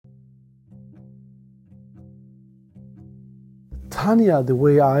Tanya, the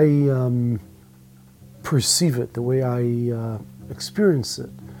way I perceive it, the way I experience it,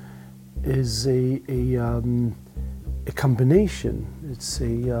 is a combination. It's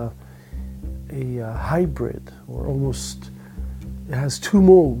a hybrid, or almost, it has two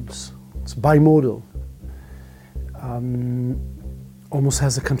modes. It's bimodal. Almost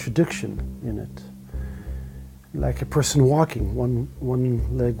has a contradiction in it. Like a person walking,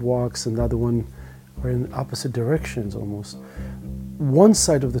 one leg walks and the other one are in opposite directions almost. One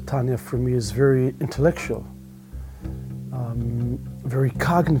side of the Tanya for me is very intellectual, very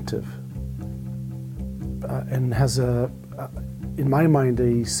cognitive, and has in my mind,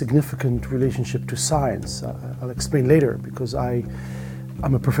 a significant relationship to science. I'll explain later, because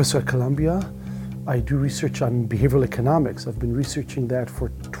I'm a professor at Columbia. I do research on behavioral economics. I've been researching that for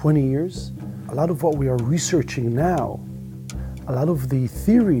 20 years. A lot of what we are researching now, a lot of the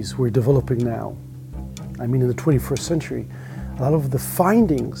theories we're developing now, I mean in the 21st century, a lot of the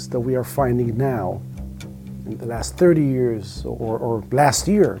findings that we are finding now, in the last 30 years or last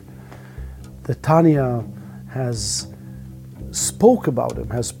year, the Tanya has spoke about them,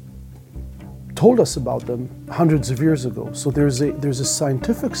 has told us about them hundreds of years ago. So there's a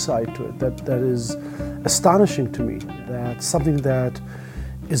scientific side to it that is astonishing to me. That's something that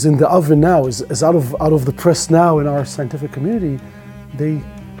is in the oven now, is out of the press now in our scientific community. They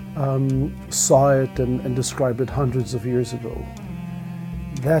saw it and described it hundreds of years ago.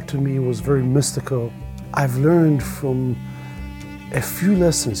 That to me was very mystical. I've learned from a few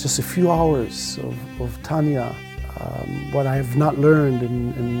lessons, just a few hours of Tanya, what I have not learned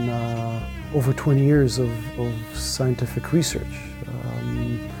in over 20 years of scientific research,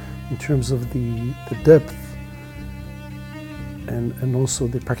 in terms of the depth and also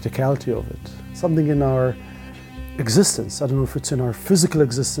the practicality of it. Something in our existence, I don't know if it's in our physical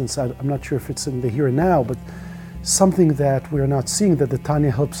existence, I'm not sure if it's in the here and now, but something that we're not seeing that the Tanya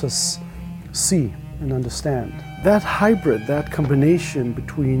helps us see and understand. That hybrid, that combination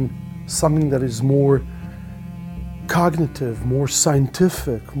between something that is more cognitive, more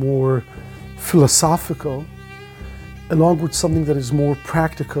scientific, more philosophical, along with something that is more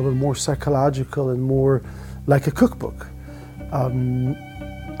practical and more psychological and more like a cookbook,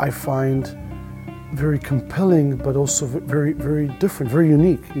 I find very compelling, but also very, very different, very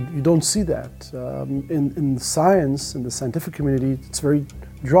unique. You don't see that. In science, in the scientific community, it's very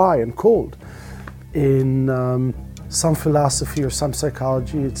dry and cold. In some philosophy or some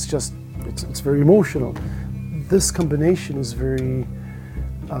psychology, it's very emotional. This combination is very,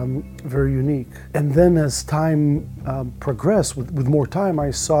 very unique. And then as time progressed, with more time,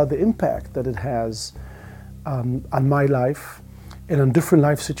 I saw the impact that it has on my life and on different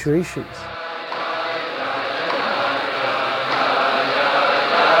life situations.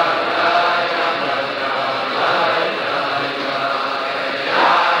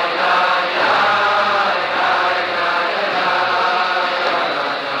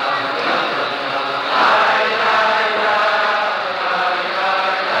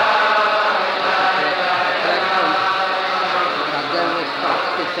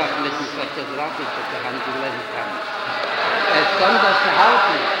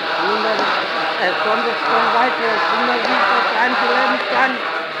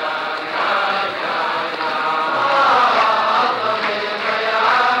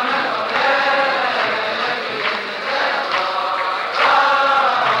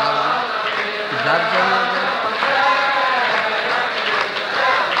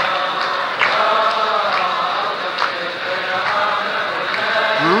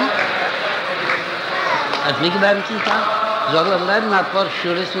 Als ik bij hem zit, zal er leren naar Porsche,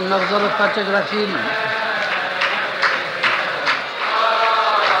 en nog zullen fotograferen.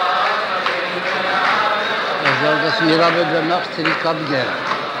 Zal dat mir aber der Nacht zurück abgehen.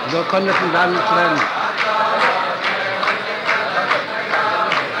 So kann ich ihn gar nicht lernen.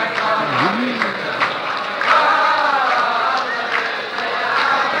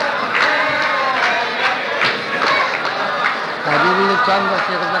 Da bin ich nicht sagen, dass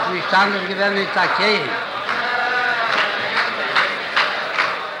ich gesagt mich anders gewesen ist, okay.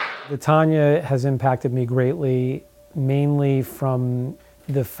 The Tanya has impacted me greatly, mainly from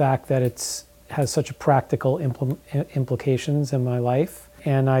the fact that it has such practical implications in my life.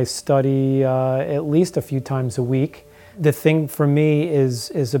 And I study at least a few times a week. The thing for me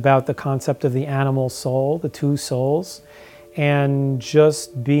is about the concept of the animal soul, the two souls, and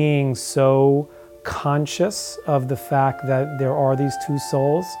just being so conscious of the fact that there are these two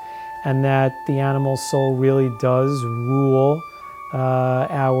souls and that the animal soul really does rule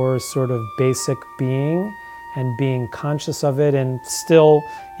our sort of basic being, and being conscious of it. And still,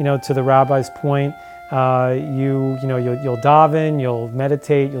 you know, to the rabbi's point, You'll daven, you'll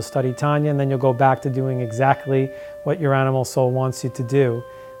meditate, you'll study Tanya, and then you'll go back to doing exactly what your animal soul wants you to do.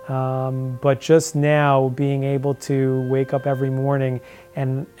 But just now being able to wake up every morning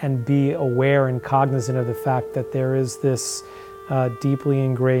and be aware and cognizant of the fact that there is this deeply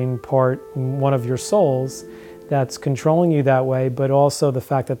ingrained part, one of your souls, that's controlling you that way, but also the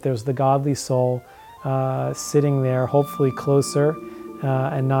fact that there's the godly soul sitting there, hopefully closer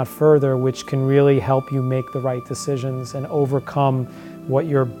and not further, which can really help you make the right decisions and overcome what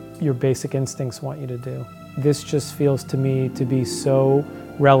your basic instincts want you to do. This just feels to me to be so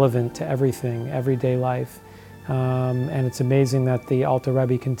relevant to everything, everyday life. And it's amazing that the Alter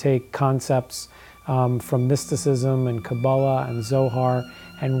Rebbe can take concepts from mysticism and Kabbalah and Zohar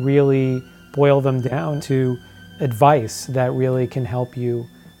and really boil them down to advice that really can help you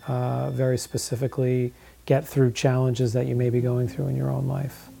very specifically get through challenges that you may be going through in your own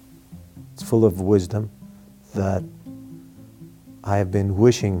life. It's full of wisdom that I have been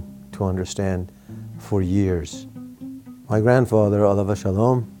wishing to understand for years. My grandfather, Alav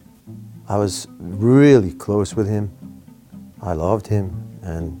Shalom, I was really close with him. I loved him,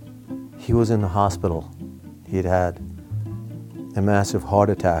 and he was in the hospital. He had had a massive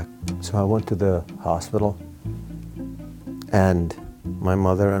heart attack. So I went to the hospital, and my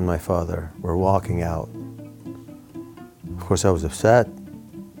mother and my father were walking out. Of course, I was upset,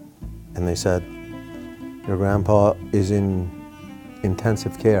 and they said, "Your grandpa is in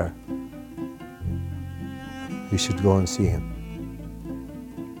intensive care. You should go and see him."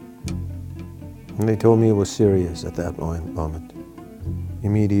 And they told me it was serious at that moment.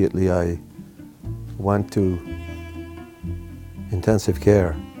 Immediately, I went to intensive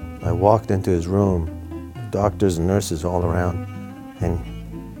care. I walked into his room, doctors and nurses all around, and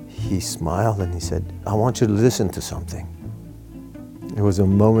he smiled and he said, "I want you to listen to something." It was a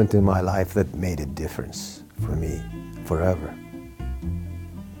moment in my life that made a difference for me forever.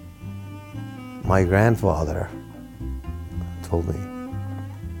 My grandfather told me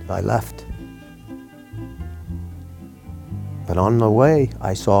I left. But on the way,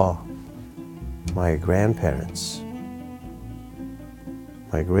 I saw my grandparents,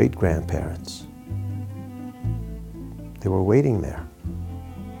 my great-grandparents. They were waiting there.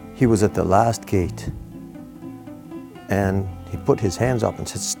 He was at the last gate, and he put his hands up and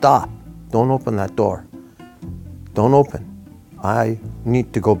said, "Stop, don't open that door. Don't open. I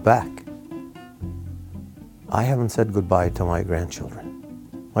need to go back." I haven't said goodbye to my grandchildren.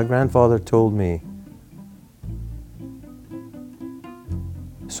 My grandfather told me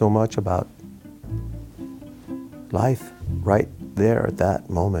so much about life right there at that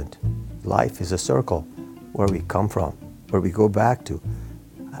moment. Life is a circle where we come from, where we go back to.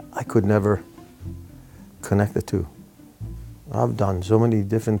 I could never connect the two. I've done so many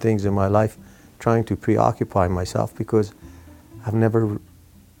different things in my life trying to preoccupy myself because I've never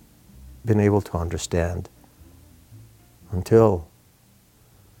been able to understand until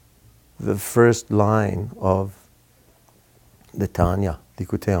the first line of the Tanya,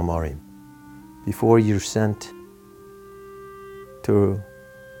 Likutei Amarim. Before you're sent to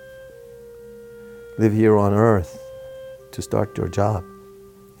live here on earth to start your job,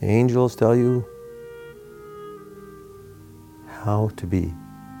 the angels tell you how to be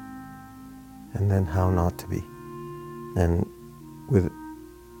and then how not to be. And with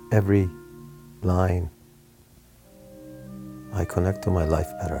every line, I connect to my life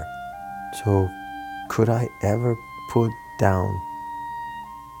better. So could I ever put down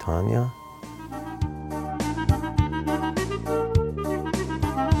Tanya?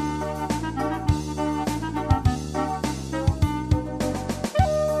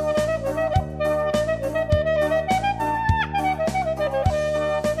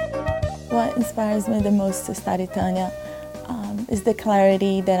 What inspires me the most to study Tanya is the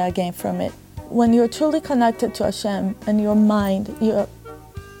clarity that I gain from it. When you're truly connected to Hashem and your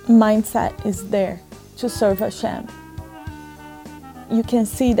mindset is there to serve Hashem, you can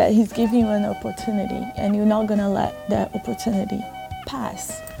see that He's giving you an opportunity and you're not going to let that opportunity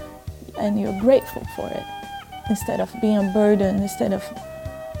pass. And you're grateful for it. Instead of being a burden, instead of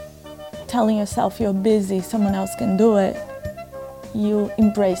telling yourself you're busy, someone else can do it, you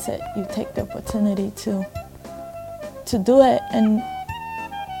embrace it. You take the opportunity to do it, and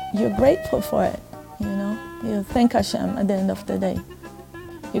you're grateful for it, you know? You thank Hashem at the end of the day.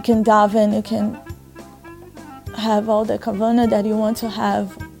 You can daven, you can have all the kavanah that you want to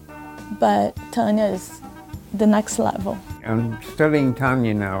have, but Tanya is the next level. I'm studying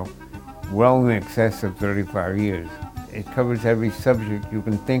Tanya now well in excess of 35 years. It covers every subject you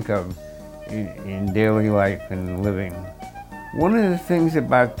can think of in daily life and living. One of the things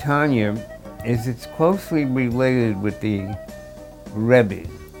about Tanya is it's closely related with the Rebbe.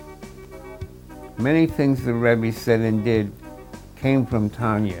 Many things the Rebbe said and did came from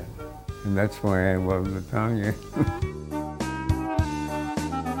Tanya, and that's why I love the Tanya.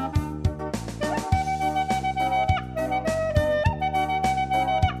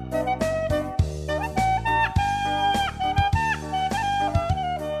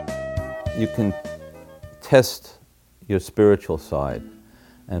 You can test your spiritual side,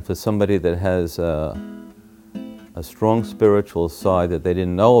 and for somebody that has a strong spiritual side that they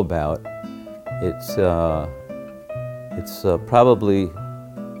didn't know about, it's probably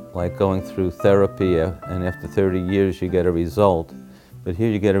like going through therapy, and after 30 years you get a result, but here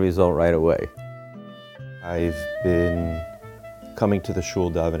you get a result right away. I've been coming to the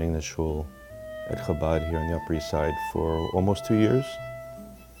shul, davening the shul at Chabad here on the Upper East Side for almost 2 years.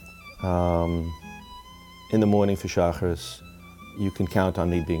 In the morning for Shacharis, you can count on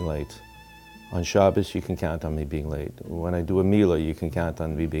me being late. On Shabbos, you can count on me being late. When I do a Mila, you can count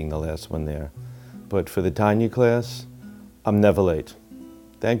on me being the last one there. But for the Tanya class, I'm never late.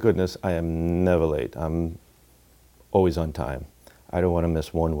 Thank goodness I am never late. I'm always on time. I don't want to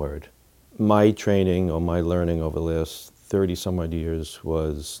miss one word. My training or my learning over the last 30 some odd years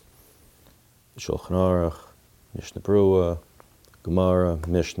was Shulchan Aruch, Mishnah Berurah, Gemara,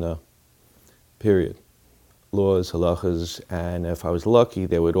 Mishnah, period. Laws, halachas, and if I was lucky,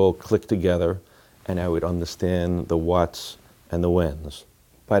 they would all click together and I would understand the whats and the whens.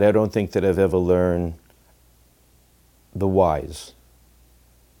 But I don't think that I've ever learned the whys.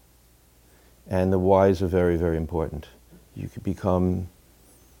 And the whys are very, very important. You could become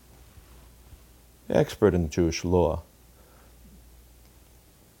expert in Jewish law,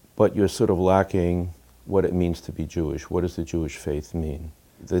 but you're sort of lacking what it means to be Jewish. What does the Jewish faith mean?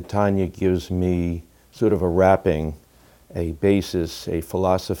 The Tanya gives me sort of a wrapping, a basis, a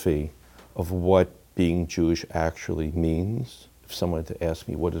philosophy of what being Jewish actually means. If someone had to ask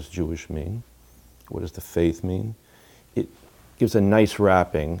me, what does Jewish mean? What does the faith mean? It gives a nice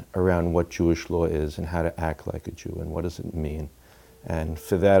wrapping around what Jewish law is and how to act like a Jew and what does it mean. And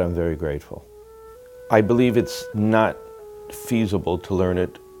for that, I'm very grateful. I believe it's not feasible to learn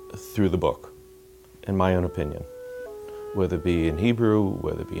it through the book, in my own opinion. Whether it be in Hebrew,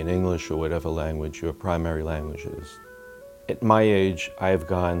 whether it be in English, or whatever language your primary language is. At my age, I've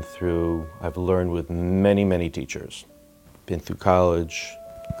learned with many, many teachers. Been through college,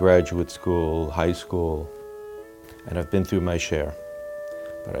 graduate school, high school, and I've been through my share.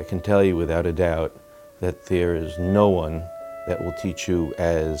 But I can tell you without a doubt that there is no one that will teach you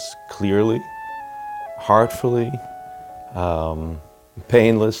as clearly, heartfully,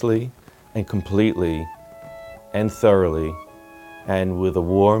 painlessly, and completely and thoroughly, and with a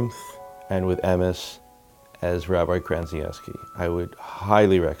warmth and with emes as Rabbi Kraniewski. I would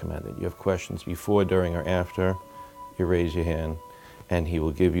highly recommend it. You have questions before, during, or after, you raise your hand, and he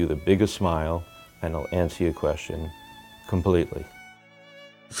will give you the biggest smile, and he'll answer your question completely.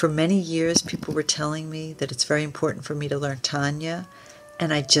 For many years, people were telling me that it's very important for me to learn Tanya,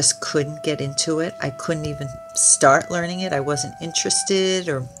 and I just couldn't get into it. I couldn't even start learning it. I wasn't interested,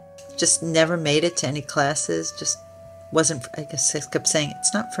 or just never made it to any classes, just wasn't, I guess I kept saying,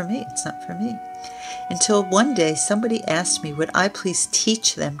 it's not for me, it's not for me. Until one day somebody asked me, would I please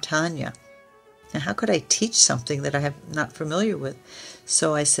teach them Tanya? Now how could I teach something that I'm not familiar with?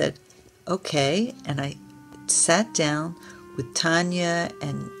 So I said, okay, and I sat down with Tanya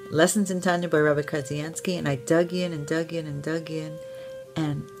and Lessons in Tanya by Rabbi Kraniewski, and I dug in and dug in and dug in,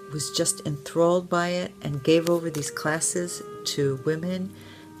 and was just enthralled by it, and gave over these classes to women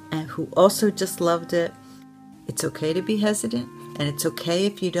and who also just loved it. It's okay to be hesitant, and it's okay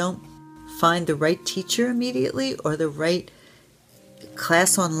if you don't find the right teacher immediately, or the right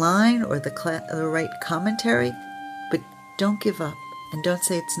class online, or the right commentary, but don't give up, and don't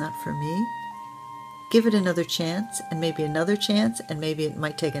say it's not for me. Give it another chance, and maybe another chance, and maybe it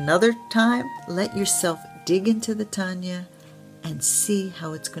might take another time. Let yourself dig into the Tanya and see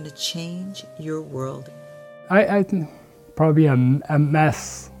how it's going to change your world. I think probably a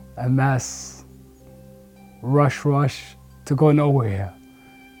mess, rush to go nowhere.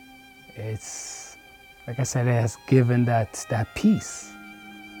 It's, like I said, it has given that peace.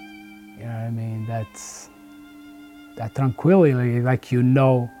 You know what I mean? That tranquility, like,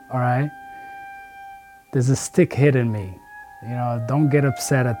 all right, there's a stick hitting me. Don't get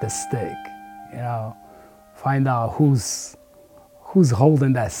upset at the stick. Find out who's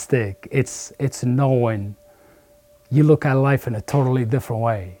holding that stick. It's knowing you look at life in a totally different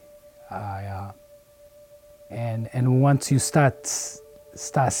way. And once you start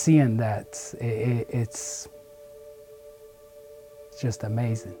seeing that, it's just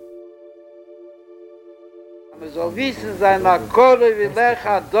amazing. Man soll wissen, sein Akkorde wie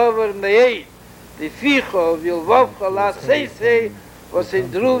Lecha Dover Meid. Die Ficho will Wofcha La Seisei, was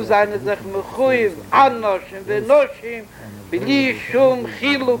in Druf seine sich Mechuiv, Anoshim, Venoshim, Bili Shum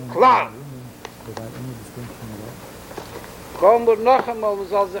Chilu Klar. Kommen wir noch einmal, man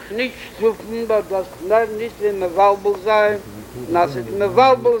soll sich nicht stufen, aber das nicht wie Mewalbel sein. Und als es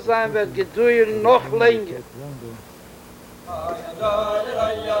Mewalbel sein wird, gedauern noch länger.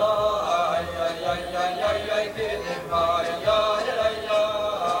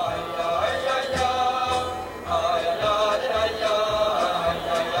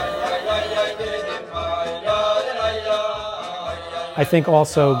 I think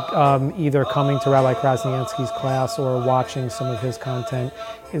also either coming to Rabbi Krasniansky's class or watching some of his content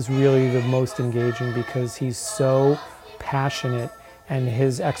is really the most engaging because he's so passionate and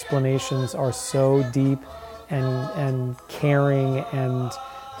his explanations are so deep and caring and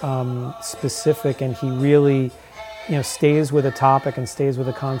specific, and he really stays with a topic and stays with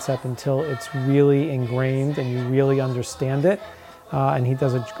a concept until it's really ingrained and you really understand it. And he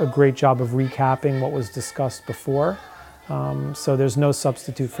does a great job of recapping what was discussed before. So there's no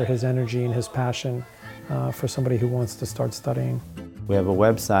substitute for his energy and his passion for somebody who wants to start studying. We have a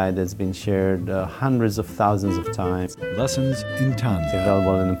website that's been shared hundreds of thousands of times. Lessons in Tanya. It's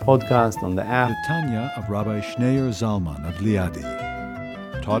available in a podcast, on the app. The Tanya of Rabbi Schneur Zalman of Liadi,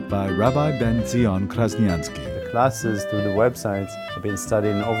 taught by Rabbi Ben Zion Krasniansky. The classes through the websites have been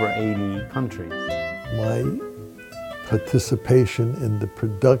studied in over 80 countries. My participation in the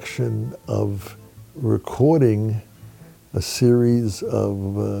production of recording a series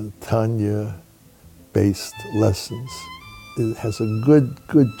of Tanya-based lessons. It has a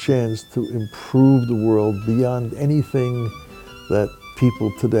good chance to improve the world beyond anything that people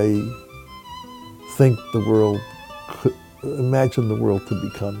today think the world could imagine the world to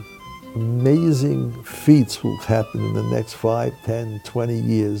become. Amazing feats will happen in the next 5, 10, 20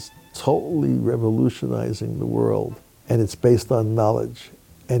 years, totally revolutionizing the world. And it's based on knowledge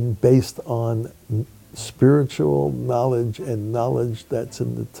and based on spiritual knowledge and knowledge that's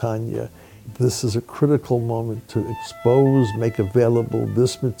in the Tanya. This is a critical moment to expose, make available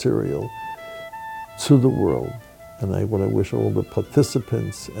this material to the world. And what I wish all the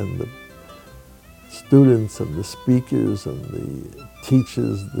participants and the students and the speakers and the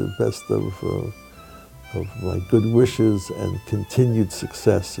teachers the best of my good wishes and continued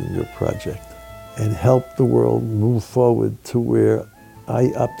success in your project. And help the world move forward to where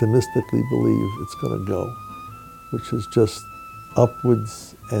I optimistically believe it's going to go, which is just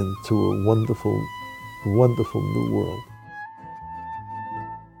upwards and to a wonderful, wonderful new world.